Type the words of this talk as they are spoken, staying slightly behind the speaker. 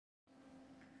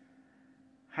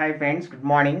Hi friends, good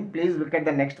morning. Please look at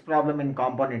the next problem in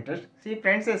compound interest. See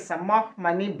friends, a sum of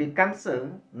money becomes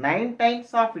 9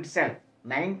 times of itself.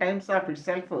 9 times of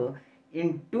itself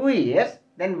in 2 years.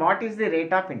 Then what is the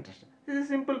rate of interest? This is a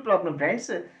simple problem friends.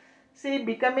 See,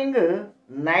 becoming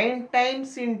 9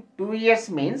 times in 2 years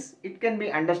means it can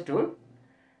be understood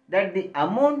that the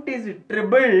amount is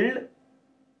tripled.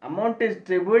 Amount is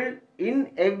tripled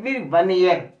in every 1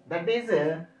 year. That is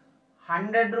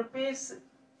 100 rupees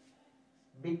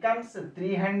becomes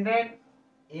 300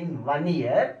 in 1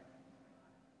 year,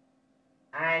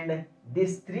 and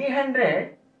this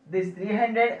 300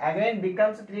 again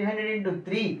becomes 300 into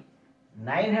 3,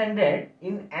 900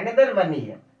 in another 1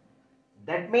 year.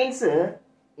 That means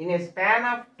in a span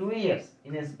of 2 years,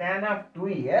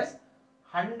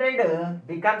 100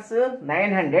 becomes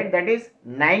 900, that is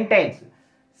 9 times.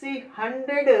 See,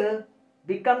 100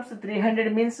 becomes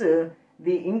 300 means the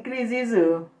increase is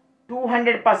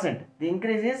 200%. The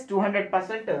increase is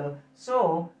 200%.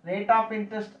 So, rate of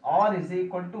interest R is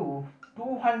equal to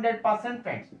 200%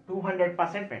 friends.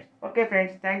 200% friends. Okay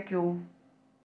friends, thank you.